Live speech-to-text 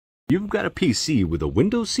You've got a PC with a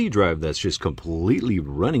Windows C drive that's just completely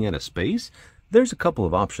running out of space? There's a couple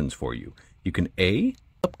of options for you. You can A,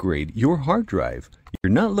 upgrade your hard drive.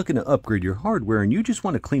 You're not looking to upgrade your hardware and you just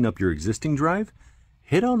want to clean up your existing drive?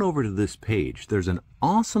 Head on over to this page. There's an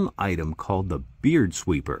awesome item called the Beard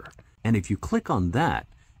Sweeper. And if you click on that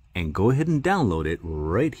and go ahead and download it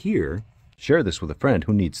right here, share this with a friend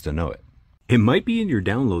who needs to know it. It might be in your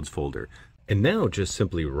downloads folder. And now just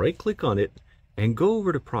simply right click on it and go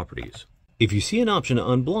over to properties. If you see an option to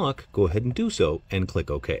unblock, go ahead and do so and click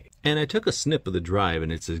OK. And I took a snip of the drive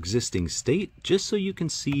in its existing state just so you can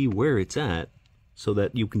see where it's at so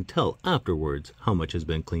that you can tell afterwards how much has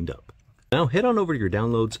been cleaned up. Now head on over to your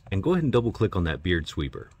downloads and go ahead and double click on that Beard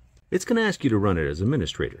Sweeper. It's going to ask you to run it as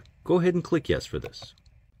administrator. Go ahead and click yes for this.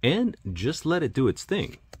 And just let it do its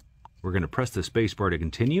thing. We're going to press the space bar to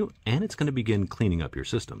continue and it's going to begin cleaning up your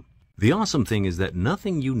system. The awesome thing is that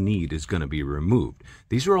nothing you need is going to be removed.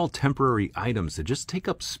 These are all temporary items that just take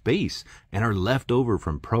up space and are left over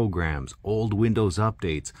from programs, old Windows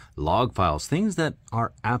updates, log files, things that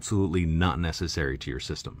are absolutely not necessary to your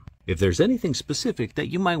system. If there's anything specific that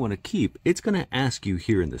you might want to keep, it's going to ask you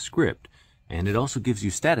here in the script. And it also gives you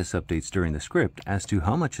status updates during the script as to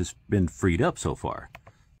how much has been freed up so far.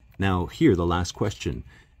 Now here, the last question.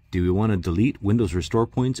 Do we want to delete Windows Restore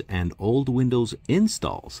Points and old Windows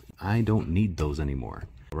installs? I don't need those anymore.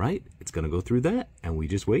 All right, it's going to go through that and we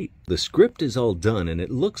just wait. The script is all done and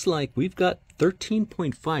it looks like we've got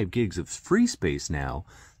 13.5 gigs of free space now.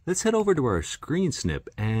 Let's head over to our screen snip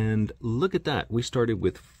and look at that. We started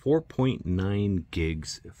with 4.9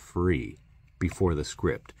 gigs free before the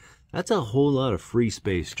script. That's a whole lot of free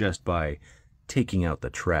space just by taking out the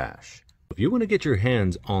trash. If you want to get your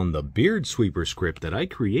hands on the Beard Sweeper script that I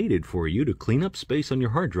created for you to clean up space on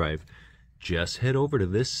your hard drive, just head over to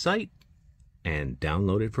this site and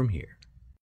download it from here.